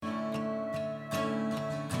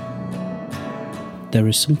There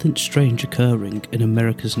is something strange occurring in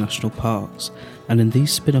America's national parks, and in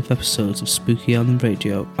these spin-off episodes of Spooky Island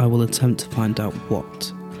Radio, I will attempt to find out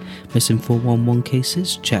what. Missing 411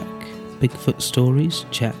 cases? Check. Bigfoot stories?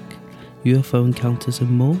 Check. UFO encounters and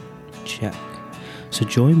more? Check. So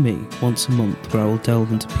join me once a month where I will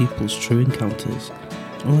delve into people's true encounters.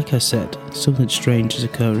 And like I said, something strange is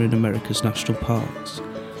occurring in America's national parks.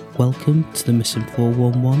 Welcome to the Missing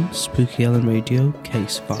 411 Spooky Island Radio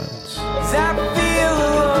Case Files.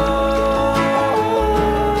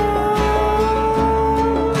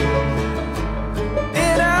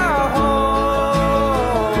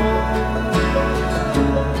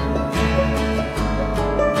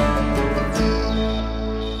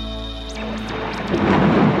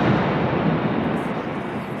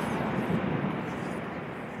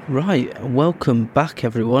 Right, welcome back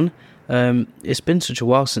everyone. It's been such a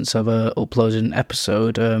while since I've uploaded an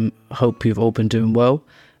episode. Hope you've all been doing well.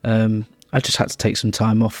 I just had to take some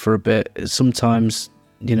time off for a bit. Sometimes,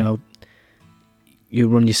 you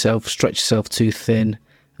run yourself, stretch yourself too thin,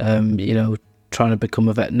 trying to become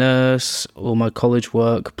a vet nurse, all my college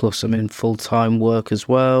work, plus I'm in full-time work as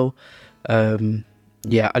well.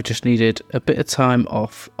 I just needed a bit of time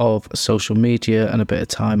off of social media and a bit of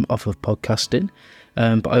time off of podcasting.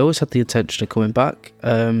 But I always had the intention of coming back,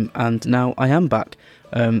 and now I am back.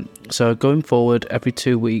 So going forward, every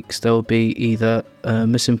 2 weeks there will be either a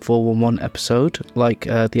Missing 411 episode, like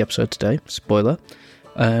the episode today, spoiler,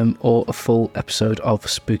 or a full episode of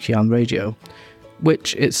Spooky Island Radio,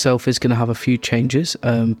 which itself is going to have a few changes,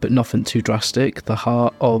 but nothing too drastic. The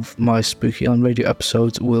heart of my Spooky Island Radio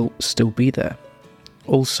episodes will still be there.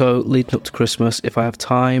 Also, leading up to Christmas, if I have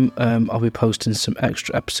time, I'll be posting some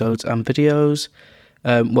extra episodes and videos.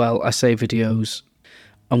 I say videos.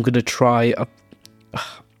 I'm going to try.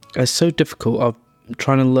 It's so difficult. I'm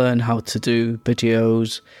trying to learn how to do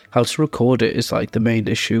videos. How to record it is like the main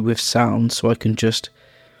issue with sound. So I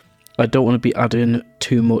don't want to be adding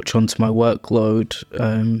too much onto my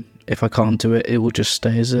workload. If I can't do it, it will just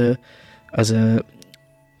stay as a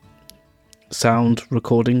sound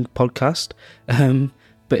recording podcast.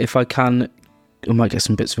 But if I can, I might get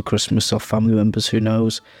some bits for Christmas off family members. Who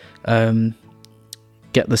knows?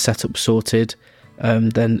 Get the setup sorted,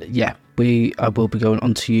 then I will be going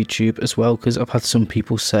onto YouTube as well, because I've had some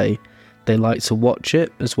people say they like to watch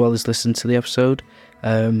it as well as listen to the episode.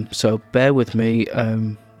 So bear with me.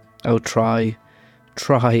 I'll try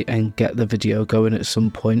and get the video going at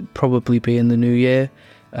some point, probably be in the new year,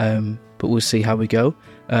 but we'll see how we go.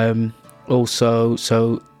 Also,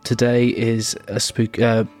 so today is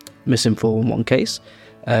a Missing 411 case.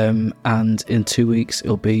 And in 2 weeks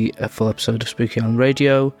it'll be a full episode of Spooky Island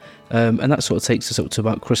Radio, and that sort of takes us up to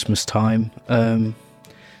about Christmas time.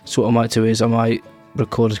 So what I might do is I might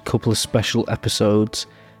record a couple of special episodes.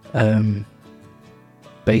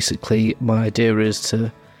 Basically my idea is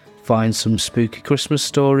to find some spooky Christmas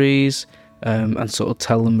stories, and sort of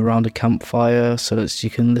tell them around a campfire so that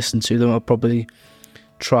you can listen to them. I'll probably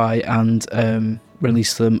try and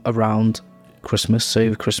release them around Christmas, so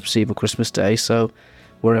either Christmas Eve or Christmas Day, so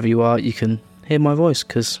wherever you are, you can hear my voice,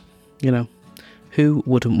 because, who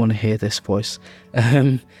wouldn't want to hear this voice?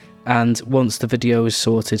 And once the video is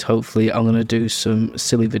sorted, hopefully I'm going to do some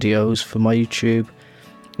silly videos for my YouTube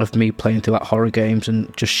of me playing through like horror games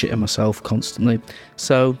and just shitting myself constantly.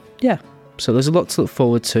 So there's a lot to look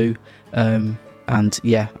forward to, and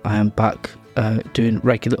I am back doing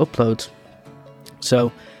regular uploads.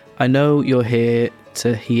 So I know you're here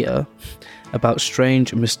to hear about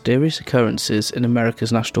strange and mysterious occurrences in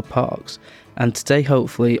America's national parks, and today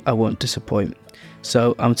hopefully I won't disappoint.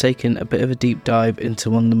 So I'm taking a bit of a deep dive into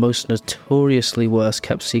one of the most notoriously worst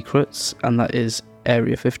kept secrets, and that is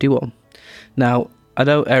Area 51. Now, I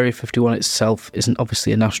know Area 51 itself isn't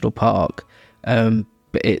obviously a national park, but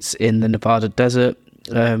it's in the Nevada desert.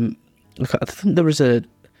 I think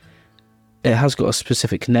it has got a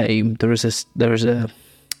specific name. There is a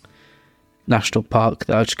national park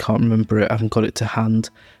that I just can't remember it. I haven't got it to hand.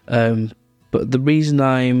 But the reason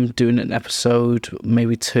I'm doing an episode,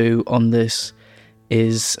 maybe two, on this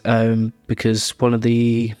is because one of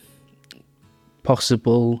the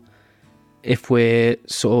possible, if we're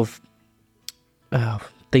sort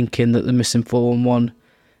of thinking that the Missing 411,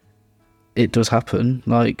 it does happen,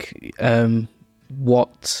 like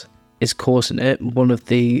what is causing it. One of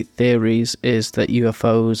the theories is that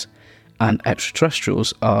UFOs and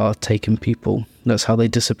extraterrestrials are taking people. That's how they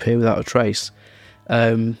disappear without a trace.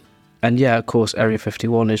 And of course, Area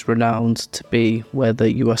 51 is renowned to be where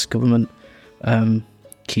the US government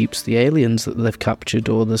keeps the aliens that they've captured,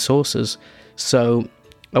 or the sources. So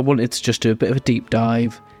I wanted to just do a bit of a deep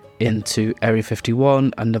dive into Area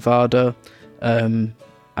 51 and Nevada,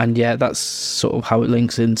 And yeah, that's sort of how it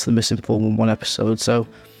links into the Missing 411 episode. So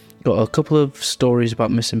got a couple of stories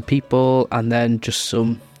about missing people, and then just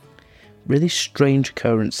some really strange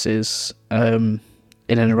occurrences in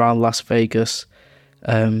and around Las Vegas.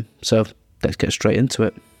 So let's get straight into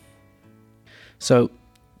it. So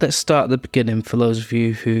let's start at the beginning for those of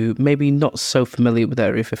you who may be not so familiar with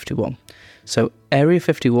Area 51. So Area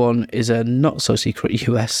 51 is a not-so-secret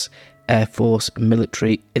US Air Force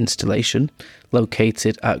military installation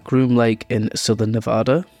located at Groom Lake in southern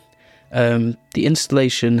Nevada. The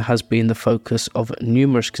installation has been the focus of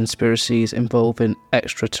numerous conspiracies involving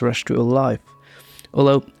extraterrestrial life,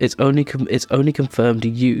 although its only confirmed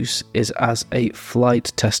use is as a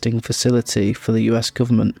flight testing facility for the US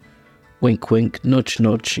government. Wink wink, nudge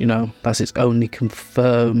nudge, that's its only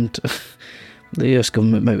confirmed. The US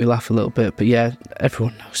government made me laugh a little bit, but yeah,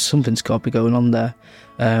 everyone knows something's got to be going on there.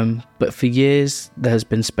 But for years there has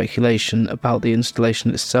been speculation about the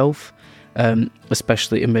installation itself,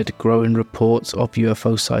 especially amid growing reports of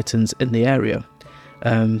UFO sightings in the area.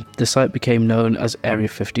 The site became known as Area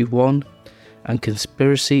 51, and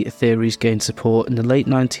conspiracy theories gained support in the late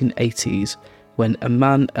 1980s when a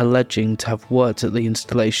man alleging to have worked at the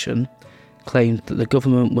installation claimed that the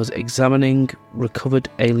government was examining recovered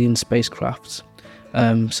alien spacecrafts.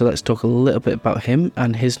 So let's talk a little bit about him,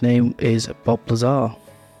 and his name is Bob Lazar.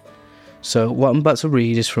 So what I'm about to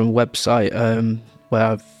read is from a website where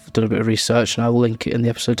I've done a bit of research, and I will link it in the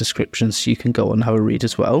episode description so you can go and have a read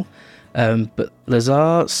as well. But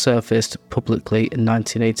Lazar surfaced publicly in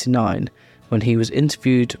 1989 when he was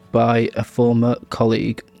interviewed by a former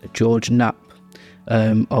colleague, George Knapp,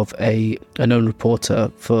 of a known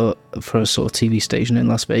reporter for a sort of TV station in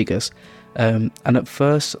Las Vegas. And at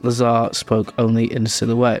first, Lazar spoke only in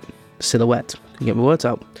silhouette, can get my words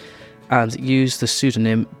out, and used the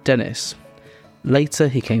pseudonym Dennis. Later,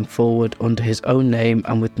 he came forward under his own name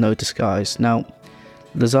and with no disguise. Now,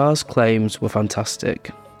 Lazar's claims were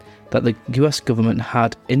fantastic, that the US government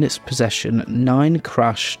had in its possession 9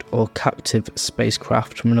 crashed or captive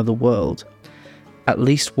spacecraft from another world. At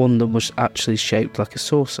least one of them was actually shaped like a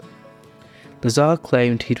saucer. Lazar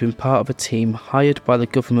claimed he'd been part of a team hired by the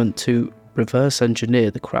government to reverse engineer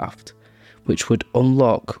the craft, which would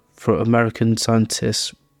unlock for American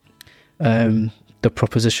scientists the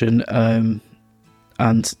proposition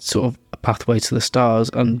and sort of a pathway to the stars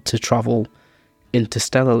and to travel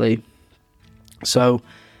interstellarly. So,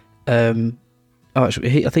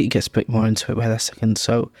 actually, I think he gets a bit more into it. Wait a second.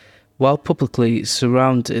 So, while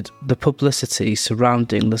the publicity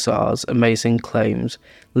surrounding Lazar's amazing claims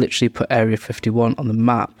literally put Area 51 on the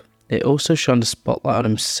map, it also shone a spotlight on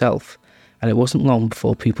himself, and it wasn't long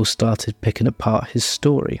before people started picking apart his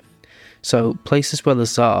story. So places where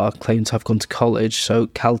Lazar claimed to have gone to college, so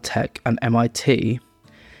Caltech and MIT,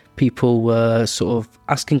 people were sort of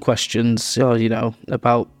asking questions,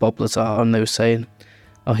 about Bob Lazar, and they were saying,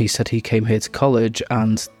 he said he came here to college,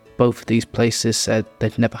 and both of these places said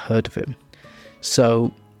they'd never heard of him.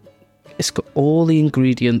 So it's got all the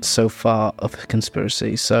ingredients so far of a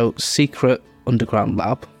conspiracy. So secret underground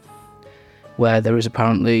lab, where there is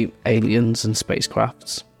apparently aliens and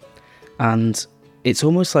spacecrafts, and it's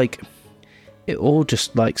almost like it all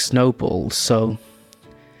just like snowballs. So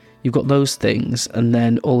you've got those things, and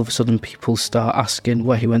then all of a sudden people start asking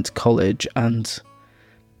where he went to college, and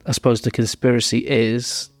I suppose the conspiracy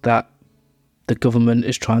is that the government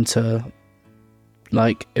is trying to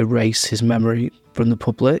erase his memory from the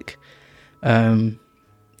public. So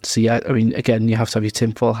yeah, I mean, again, you have to have your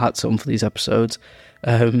tinfoil hats on for these episodes.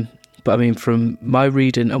 But I mean, from my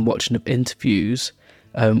reading and watching of interviews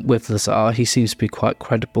with Lazar, he seems to be quite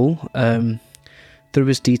credible. There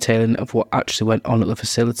is detailing of what actually went on at the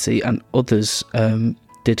facility, and others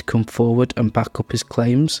did come forward and back up his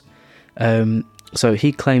claims. So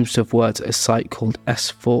he claims to have worked at a site called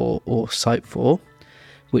S4 or Site 4,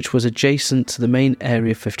 which was adjacent to the main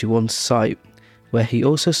Area 51 site, where he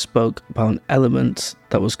also spoke about an element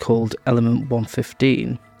that was called Element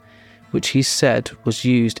 115, which he said was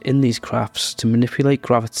used in these crafts to manipulate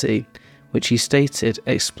gravity, which he stated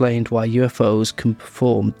explained why UFOs can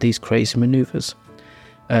perform these crazy manoeuvres.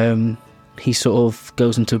 He sort of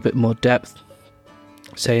goes into a bit more depth,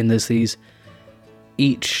 saying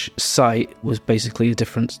each site was basically a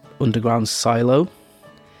different underground silo,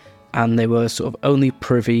 and they were sort of only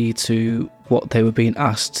privy to what they were being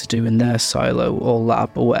asked to do in their silo or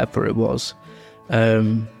lab or whatever it was.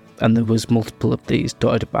 And there was multiple of these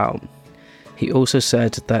dotted about. He also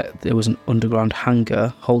said that there was an underground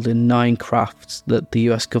hangar holding 9 crafts that the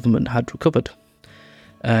US government had recovered.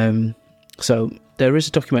 So there is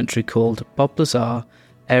a documentary called Bob Lazar,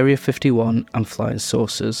 Area 51 and Flying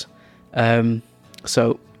Saucers,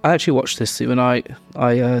 So I actually watched this the other night.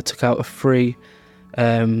 I took out a free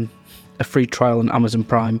trial on Amazon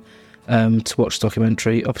Prime to watch the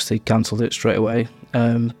documentary. Obviously cancelled it straight away,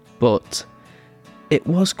 but it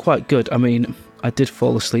was quite good. I mean, I did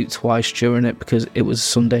fall asleep twice during it because it was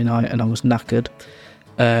Sunday night and I was knackered.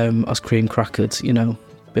 I was cream crackered,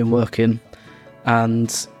 been working,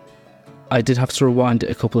 and I did have to rewind it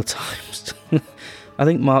a couple of times. I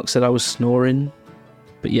think Mark said I was snoring,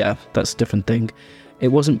 but yeah, that's a different thing. It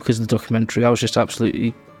wasn't because of the documentary. I was just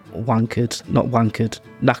absolutely knackered.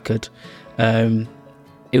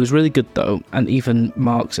 It was really good though, and even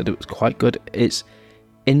Mark said it was quite good. It's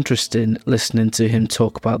interesting listening to him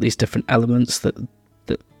talk about these different elements that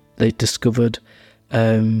they discovered,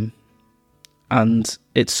 and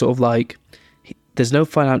it's sort of like there's no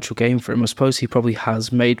financial gain for him. I suppose he probably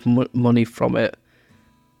has made money from it,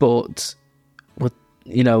 but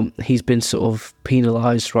he's been sort of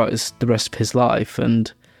penalised throughout the rest of his life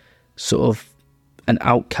and sort of an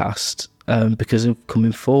outcast because of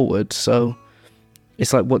coming forward. So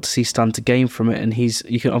it's like, what does he stand to gain from it? And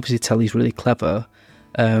you can obviously tell he's really clever.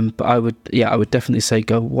 But I would definitely say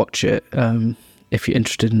go watch it if you're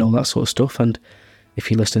interested in all that sort of stuff. And if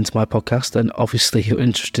you're listening to my podcast, then obviously you're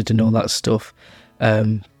interested in all that stuff.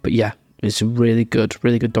 But yeah, it's a really good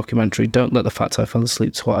documentary. Don't let the fact I fell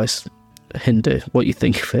asleep twice hinder what you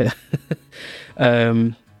think of it.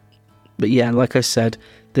 But yeah, like I said,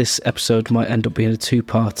 this episode might end up being a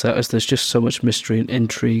two-parter, as there's just so much mystery and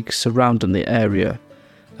intrigue surrounding the area,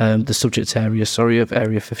 the subject area, of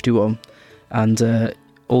Area 51, and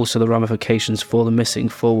also the ramifications for the missing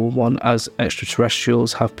 411, as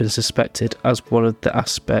extraterrestrials have been suspected as one of the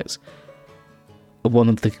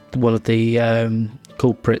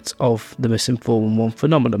culprits of the missing 411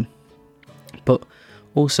 phenomenon. But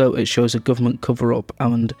also it shows a government cover-up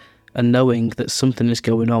and a knowing that something is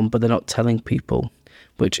going on, but they're not telling people,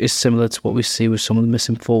 which is similar to what we see with some of the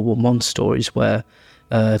missing 411 stories, where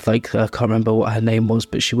I can't remember what her name was,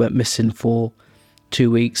 but she went missing for 2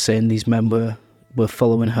 weeks, saying these men were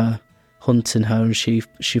following her, hunting her, and she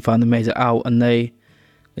finally made it out, and they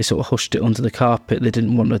sort of hushed it under the carpet. They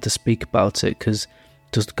didn't want her to speak about it because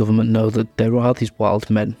does the government know that there are these wild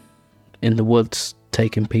men in the woods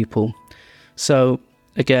taking people? So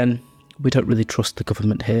again, we don't really trust the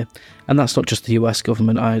government here, and that's not just the US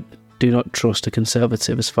government. I do not trust a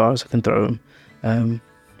Conservative as far as I can throw them,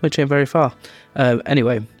 which ain't very far.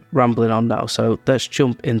 Anyway, rambling on now, so let's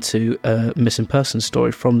jump into a missing person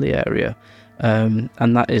story from the area,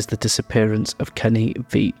 and that is the disappearance of Kenny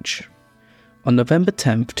Veach. On November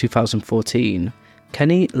 10th, 2014,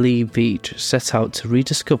 Kenny Lee Veach set out to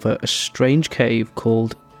rediscover a strange cave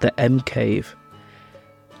called the M Cave,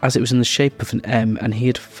 as it was in the shape of an M, and he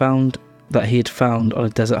had found on a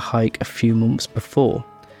desert hike a few months before.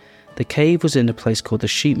 The cave was in a place called the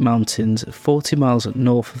Sheep Mountains, 40 miles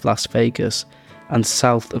north of Las Vegas and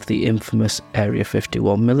south of the infamous Area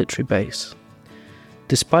 51 military base.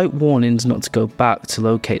 Despite warnings not to go back to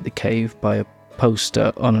locate the cave by a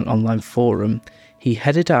poster on an online forum, he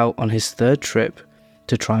headed out on his third trip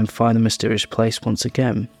to try and find the mysterious place once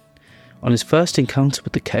again. On his first encounter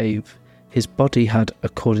with the cave, his body had,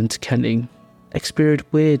 according to Kenny,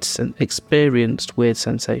 experienced weird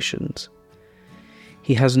sensations.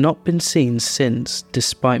 He has not been seen since,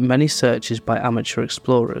 despite many searches by amateur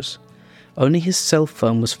explorers. Only his cell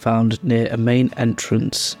phone was found near a main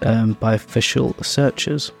entrance by official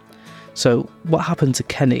searchers. So, what happened to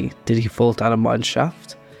Kenny? Did he fall down a mine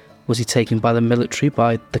shaft? Was he taken by the military,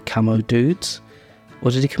 by the camo dudes? Or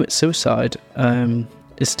did he commit suicide?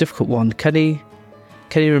 It's a difficult one. Kenny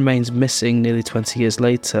remains missing nearly 20 years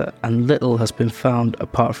later, and little has been found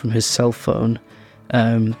apart from his cell phone,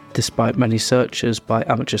 despite many searches by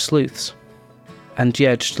amateur sleuths. And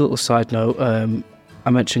yeah, just a little side note, I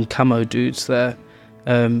mentioned camo dudes there.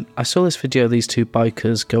 I saw this video of these two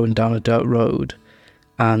bikers going down a dirt road,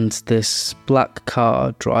 and this black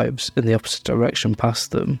car drives in the opposite direction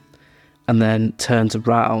past them, and then turns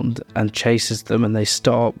around and chases them, and they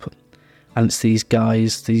stop. And it's these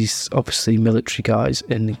guys, these obviously military guys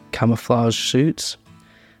in camouflage suits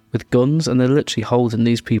with guns, and they're literally holding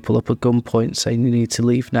these people up at gunpoint saying you need to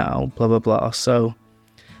leave now, blah blah blah. So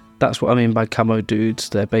that's what I mean by camo dudes.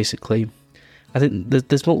 They're basically, I think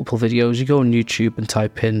there's multiple videos. You go on YouTube and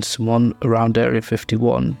type in someone around Area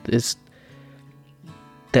 51,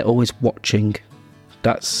 they're always watching.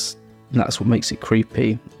 That's what makes it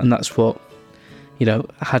creepy, and that's what,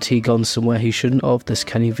 had he gone somewhere he shouldn't have, this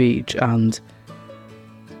Kenny Veach, and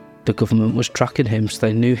the government was tracking him, so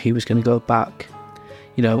they knew he was going to go back.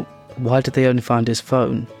 Why did they only find his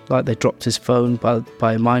phone? Like, they dropped his phone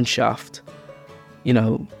by a mine shaft.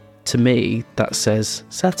 to me, that says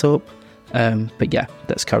set up. But yeah,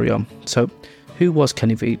 let's carry on. So, who was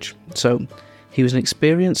Kenny Veach? So, he was an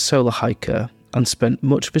experienced solo hiker and spent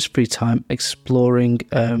much of his free time exploring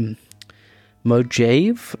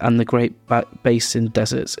Mojave and the Great Basin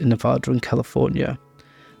deserts in Nevada and California.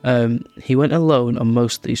 He went alone on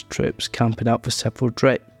most of these trips, camping out for several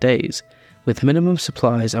days, with minimum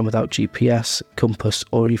supplies and without GPS, compass,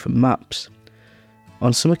 or even maps.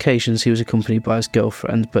 On some occasions, he was accompanied by his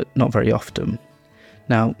girlfriend, but not very often.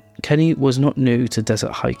 Now, Kenny was not new to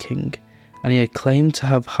desert hiking, and he had claimed to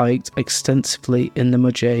have hiked extensively in the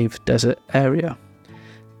Mojave Desert area,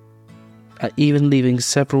 even leaving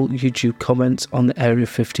several YouTube comments on the Area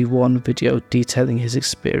 51 video detailing his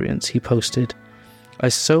experience. He posted, "I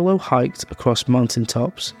solo hiked across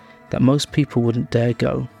mountaintops that most people wouldn't dare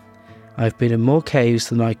go. I've been in more caves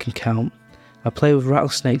than I can count. I play with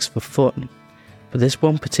rattlesnakes for fun, but this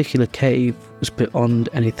one particular cave was beyond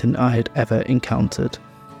anything I had ever encountered."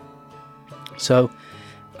 So,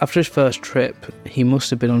 after his first trip, he must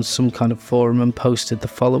have been on some kind of forum and posted the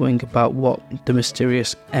following about what the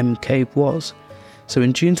mysterious M Cave was. So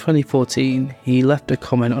in June 2014, he left a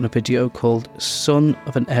comment on a video called "Son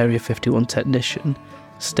of an Area 51 Technician,"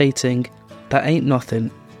 stating, "That ain't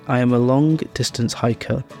nothing. I am a long-distance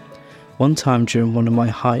hiker. One time during one of my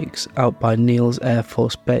hikes out by Neal's Air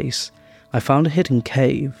Force Base, I found a hidden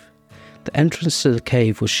cave. The entrance to the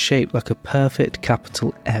cave was shaped like a perfect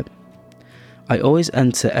capital M. I always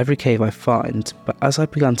enter every cave I find, but as I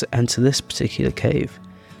began to enter this particular cave,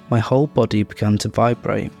 my whole body began to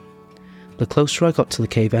vibrate. The closer I got to the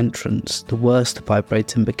cave entrance, the worse the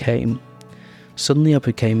vibrating became. Suddenly I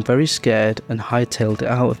became very scared and hightailed it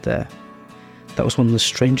out of there. That was one of the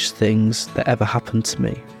strangest things that ever happened to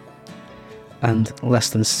me." And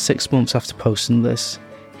less than 6 months after posting this,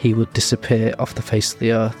 he would disappear off the face of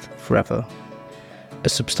the earth forever. A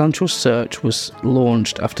substantial search was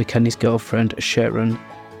launched after Kenny's girlfriend Sharon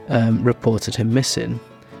reported him missing.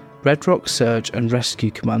 Red Rock Search and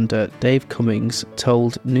Rescue Commander Dave Cummings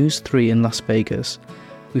told News 3 in Las Vegas,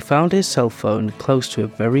 "We found his cell phone close to a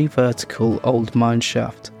very vertical old mine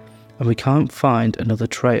shaft, and we can't find another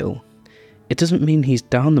trail. It doesn't mean he's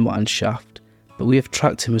down the mine shaft, but we have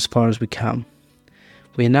tracked him as far as we can.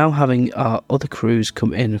 We are now having our other crews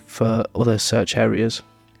come in for other search areas."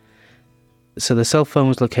 So the cell phone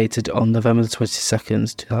was located on November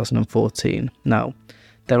 22nd, 2014. Now,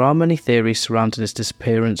 there are many theories surrounding his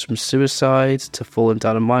disappearance, from suicide to falling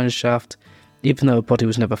down a mine shaft, even though a body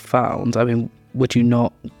was never found. I mean, would you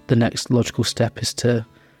not, the next logical step is to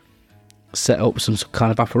set up some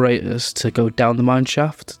kind of apparatus to go down the mine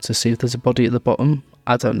shaft to see if there's a body at the bottom?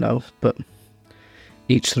 I don't know, but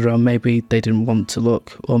each to their own. Maybe they didn't want to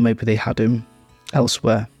look, or maybe they had him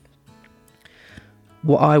elsewhere.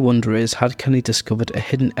 What I wonder is, had Kenny discovered a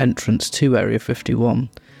hidden entrance to Area 51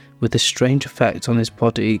 with this strange effect on his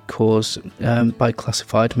body caused by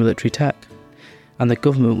classified military tech? And the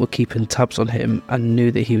government were keeping tabs on him and knew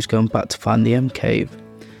that he was going back to find the M Cave.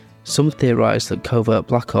 Some theorise that covert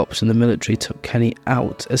black ops in the military took Kenny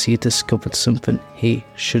out as he had discovered something he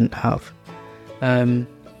shouldn't have.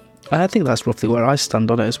 I think that's roughly where I stand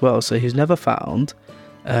on it as well. So he was never found.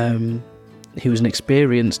 He was an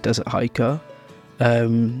experienced desert hiker.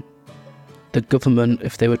 The government,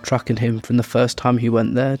 if they were tracking him from the first time he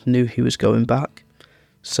went there, knew he was going back.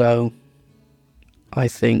 So I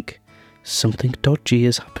think something dodgy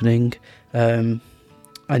is happening. And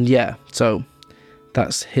yeah, so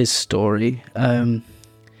that's his story. There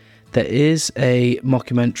is a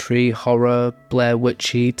mockumentary, horror, Blair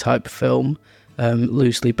Witchy type film,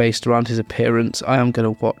 loosely based around his appearance. I am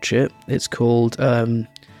going to watch it. It's called Horror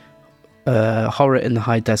in the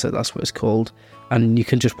High Desert, that's what it's called. And you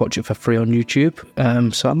can just watch it for free on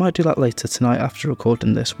YouTube. So I might do that later tonight after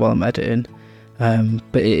recording this while I'm editing.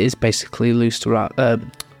 But it is basically loose around...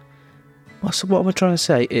 what am I trying to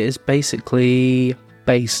say? It is basically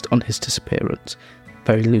based on his disappearance,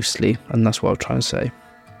 very loosely, and that's what I'm trying to say.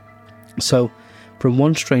 So, from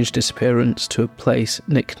one strange disappearance to a place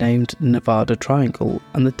nicknamed Nevada Triangle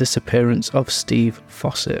and the disappearance of Steve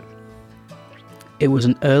Fawcett. It was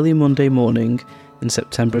an early Monday morning in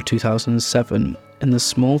September 2007 in the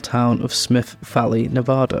small town of Smith Valley,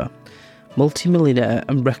 Nevada. Multi-millionaire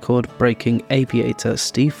and record-breaking aviator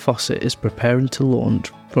Steve Fawcett is preparing to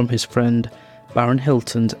launch from his friend Baron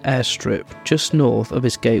Hilton's airstrip just north of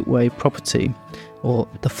his gateway property, or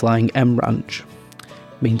the Flying M Ranch.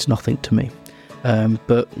 Means nothing to me.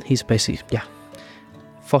 But he's basically, yeah.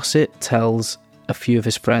 Fawcett tells a few of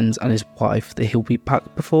his friends and his wife that he'll be back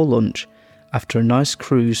before lunch after a nice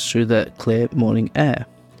cruise through the clear morning air.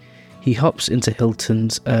 He hops into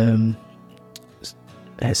Hilton's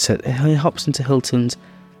he hops into Hilton's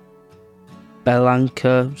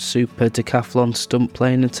Belanca Super Decathlon stunt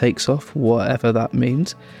plane and takes off, whatever that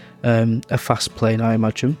means. A fast plane, I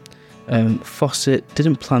imagine. Fawcett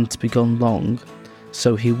didn't plan to be gone long,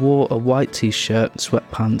 so he wore a white t-shirt,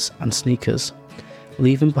 sweatpants and sneakers,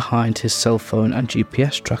 leaving behind his cell phone and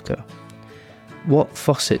GPS tracker. What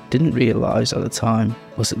Fawcett didn't realise at the time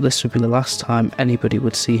was that this would be the last time anybody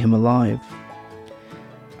would see him alive.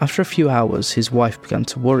 After a few hours, his wife began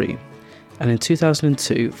to worry, and in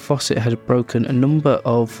 2002, Fawcett had broken a number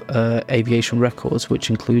of aviation records, which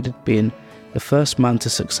included being the first man to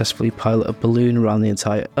successfully pilot a balloon around the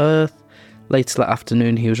entire Earth. Later that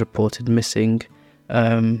afternoon, he was reported missing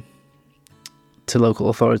to local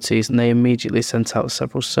authorities, and they immediately sent out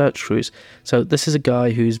several search crews. So this is a guy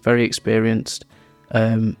who's very experienced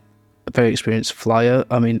flyer.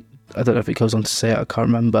 I mean, I don't know if it goes on to say it, I can't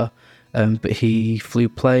remember. But he flew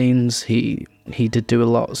planes. He did do a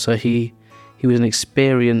lot. So he was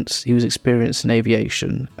experienced in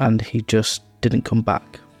aviation, and he just didn't come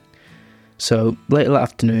back. So later that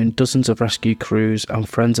afternoon, dozens of rescue crews and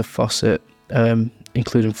friends of Fawcett,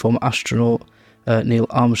 including former astronaut Neil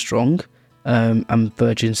Armstrong and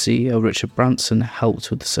Virgin CEO Richard Branson, helped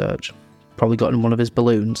with the search. Probably got in one of his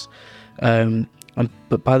balloons.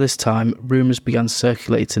 But by this time, rumours began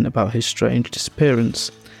circulating about his strange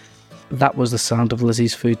disappearance. That was the sound of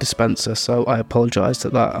Lizzie's food dispenser, so I apologised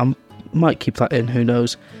at that. I might keep that in, who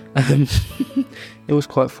knows. It was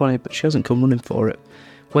quite funny, but she hasn't come running for it.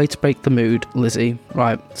 Way to break the mood, Lizzie.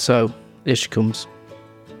 Right, so here she comes.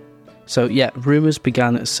 So yeah, rumours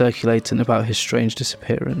began circulating about his strange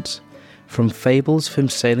disappearance. From fables of him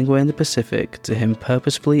sailing away in the Pacific to him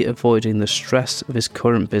purposefully avoiding the stress of his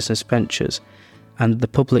current business ventures, and the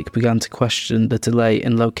public began to question the delay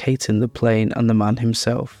in locating the plane and the man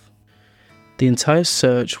himself. The entire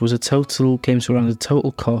search came to around a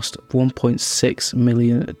total cost of $1.6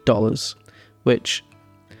 million, which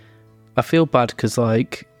I feel bad because,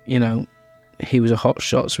 he was a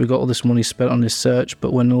hotshot, so we got all this money spent on his search,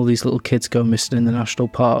 but when all these little kids go missing in the national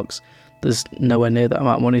parks, there's nowhere near that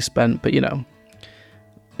amount of money spent, but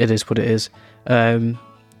it is what it is.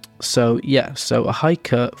 So a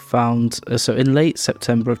hiker found, in late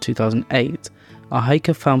September of 2008, a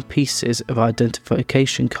hiker found pieces of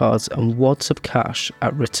identification cards and wads of cash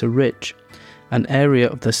at Ritter Ridge, an area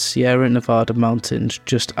of the Sierra Nevada mountains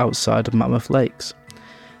just outside of Mammoth Lakes.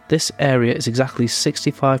 This area is exactly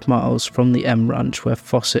 65 miles from the M Ranch where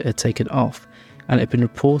Fawcett had taken off, and it had been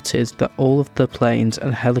reported that all of the planes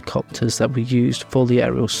and helicopters that were used for the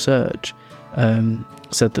aerial search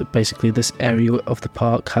said that basically this area of the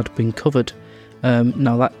park had been covered.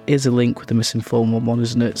 Now that is a link with the missing 411,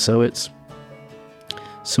 isn't it? So it's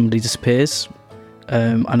somebody disappears.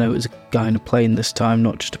 I know it was a guy in a plane this time,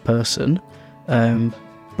 not just a person,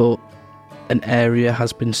 but an area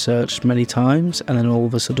has been searched many times, and then all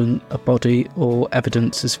of a sudden a body or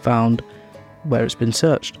evidence is found where it's been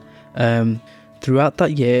searched. Throughout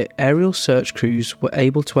that year, aerial search crews were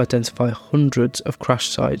able to identify hundreds of crash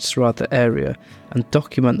sites throughout the area and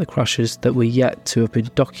document the crashes that were yet to have been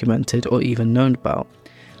documented or even known about.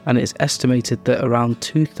 And it is estimated that around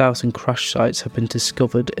 2,000 crash sites have been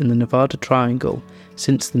discovered in the Nevada Triangle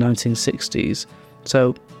since the 1960s.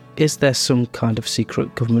 So, is there some kind of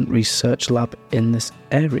secret government research lab in this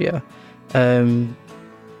area?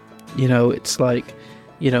 It's like,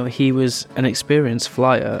 he was an experienced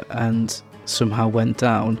flyer and somehow went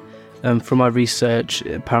down. From my research,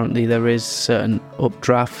 apparently there is certain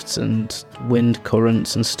updrafts and wind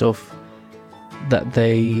currents and stuff that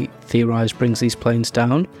they theorise brings these planes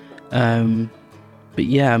down. But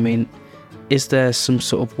yeah, I mean, is there some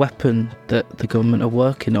sort of weapon that the government are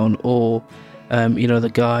working on, or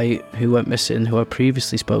the guy who went missing, who I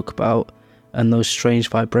previously spoke about, and those strange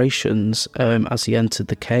vibrations as he entered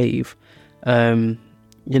the cave,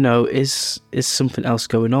 is something else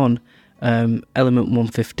going on? Element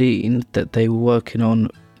 115 that they were working on,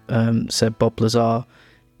 said Bob Lazar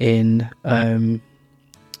in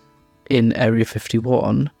Area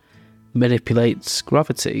 51, manipulates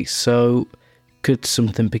gravity. So could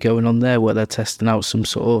something be going on there where they're testing out some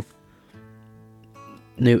sort of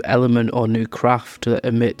new element or new craft that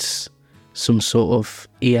emits some sort of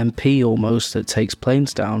EMP almost that takes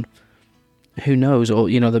planes down? Who knows? Or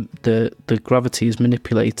the gravity is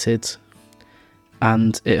manipulated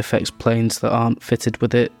and it affects planes that aren't fitted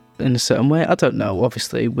with it in a certain way. I don't know.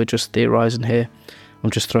 Obviously, we're just theorising here.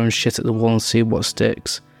 I'm just throwing shit at the wall and see what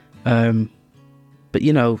sticks. But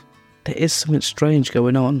there is something strange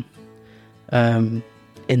going on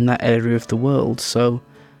in that area of the world. So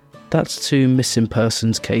that's two missing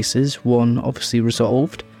persons cases. One obviously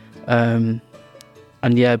resolved.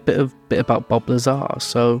 And yeah, a bit about Bob Lazar.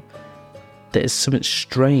 So there's something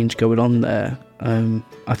strange going on there.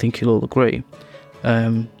 I think you'll all agree.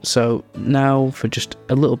 So now for just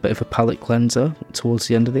a little bit of a palate cleanser towards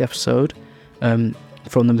the end of the episode,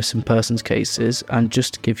 from the missing persons cases, and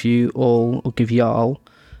just to give you all, or give y'all,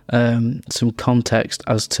 some context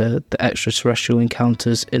as to the extraterrestrial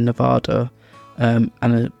encounters in Nevada, and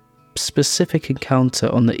a specific encounter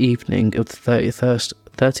on the evening of the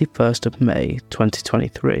 31st of May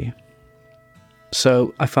 2023.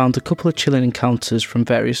 So I found a couple of chilling encounters from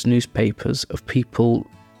various newspapers of people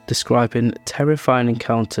describing terrifying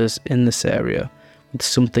encounters in this area with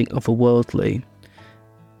something otherworldly.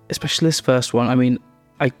 Especially this first one. I mean,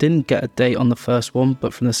 I didn't get a date on the first one,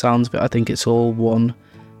 but from the sounds of it, I think it's all one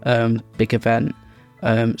big event.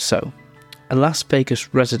 So, a Las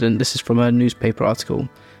Vegas resident, this is from a newspaper article,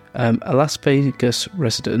 a Las Vegas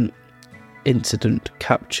resident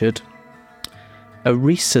a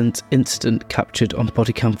recent incident captured on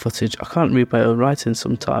body cam footage. I can't read my own writing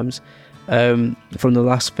sometimes. From the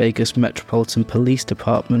Las Vegas Metropolitan Police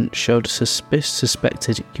Department showed a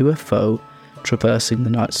suspected UFO traversing the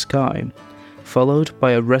night sky, followed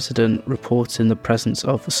by a resident reporting the presence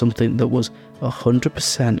of something that was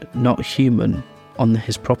 100% not human on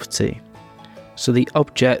his property. So the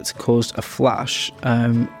object caused a flash,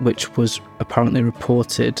 which was apparently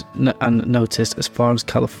reported and noticed as far as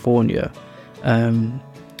California.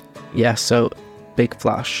 So big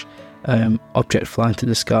flash, object flying through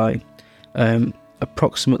the sky.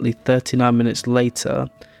 Approximately 39 minutes later,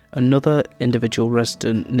 another individual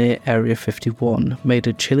resident near Area 51 made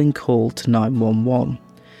a chilling call to 911,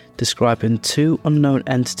 describing two unknown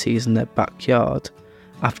entities in their backyard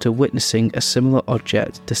after witnessing a similar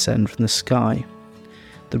object descend from the sky.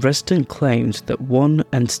 The resident claimed that one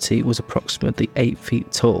entity was approximately 8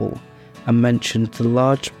 feet tall and mentioned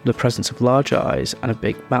the presence of large eyes and a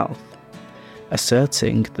big mouth,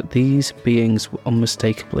 asserting that these beings were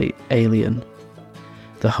unmistakably alien.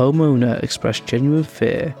 The homeowner expressed genuine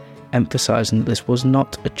fear, emphasising that this was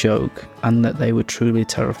not a joke and that they were truly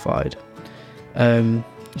terrified.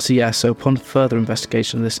 So upon further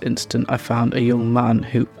investigation of this incident, I found a young man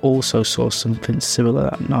who also saw something similar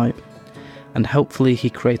that night, and helpfully he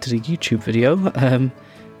created a YouTube video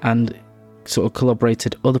and sort of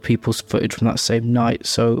collaborated other people's footage from that same night,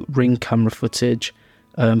 so ring camera footage,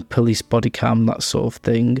 police body cam, that sort of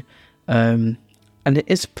thing, and it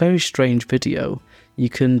is a very strange video. You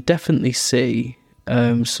can definitely see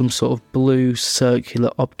some sort of blue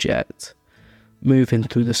circular object moving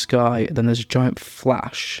through the sky, and then there's a giant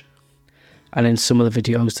flash, and in some of the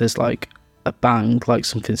videos there's like a bang, like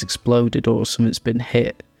something's exploded or something's been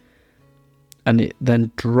hit, and it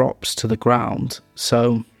then drops to the ground.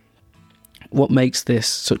 So what makes this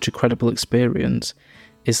such a credible experience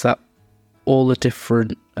is that all the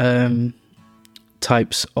different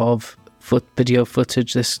types of video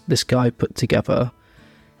footage this guy put together,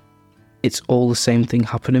 it's all the same thing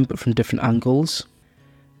happening but from different angles.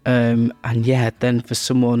 And yeah, then for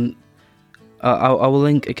someone, I will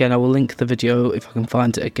link the video if I can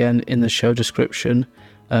find it again in the show description,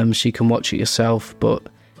 so you can watch it yourself, but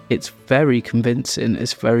it's very convincing.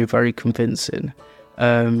 It's very, very convincing.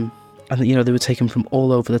 And you know, they were taken from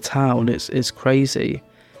all over the town. It's crazy.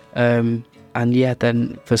 And yeah,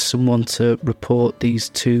 then for someone to report these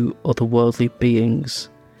two otherworldly beings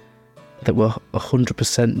that were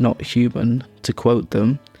 100% not human, to quote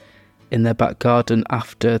them, in their back garden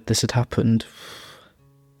after this had happened.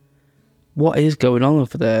 What is going on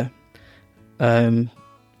over there?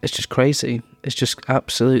 It's just crazy. It's just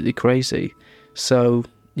absolutely crazy. So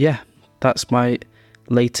yeah, that's my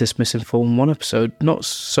latest Missing 411 episode. Not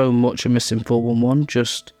so much a Missing 411,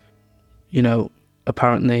 just, you know,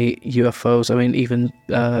 apparently UFOs. I mean, even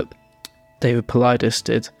David Politis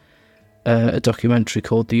did a documentary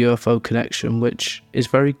called The UFO Connection, which is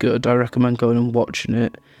very good. I recommend going and watching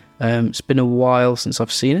it. It's been a while since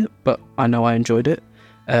I've seen it, but I know I enjoyed it,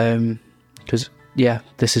 because yeah,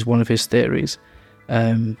 this is one of his theories.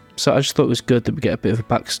 So I just thought it was good that we get a bit of a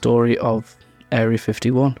backstory of Area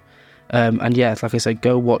 51. And yeah, like I said,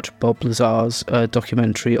 go watch Bob Lazar's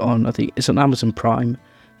documentary on, I think it's on Amazon Prime.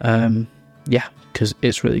 Yeah, because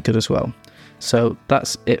it's really good as well. So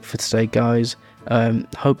that's it for today, guys.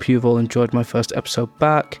 Hope you've all enjoyed my first episode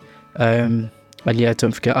back. And yeah,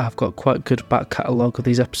 don't forget, I've got quite a good back catalogue of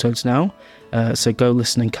these episodes now. So go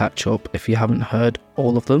listen and catch up if you haven't heard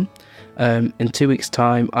all of them. In 2 weeks'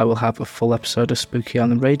 time, I will have a full episode of Spooky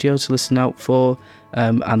Island Radio to listen out for.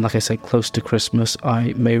 And like I said, close to Christmas,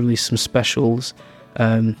 I may release some specials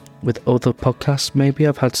with other podcasts. Maybe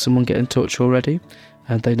I've had someone get in touch already,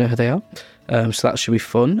 and they know who they are. So that should be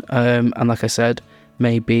fun. And like I said,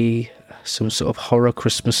 maybe some sort of horror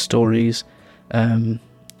Christmas stories that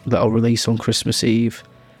I'll release on Christmas Eve.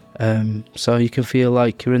 So you can feel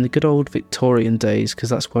like you're in the good old Victorian days, because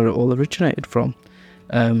that's where it all originated from.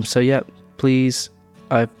 So yeah, please,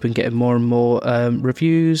 I've been getting more and more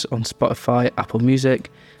reviews on Spotify, Apple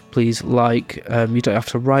Music. Please you don't have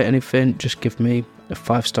to write anything, just give me a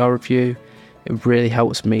 5-star review. It really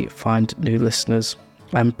helps me find new listeners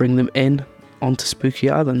and bring them in onto Spooky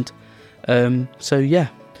Island. So yeah,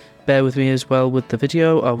 bear with me as well with the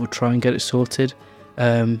video. I will try and get it sorted.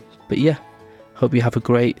 But yeah, hope you have a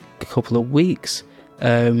great couple of weeks.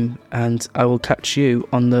 And I will catch you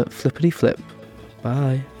on the flippity flip.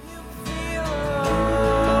 Bye.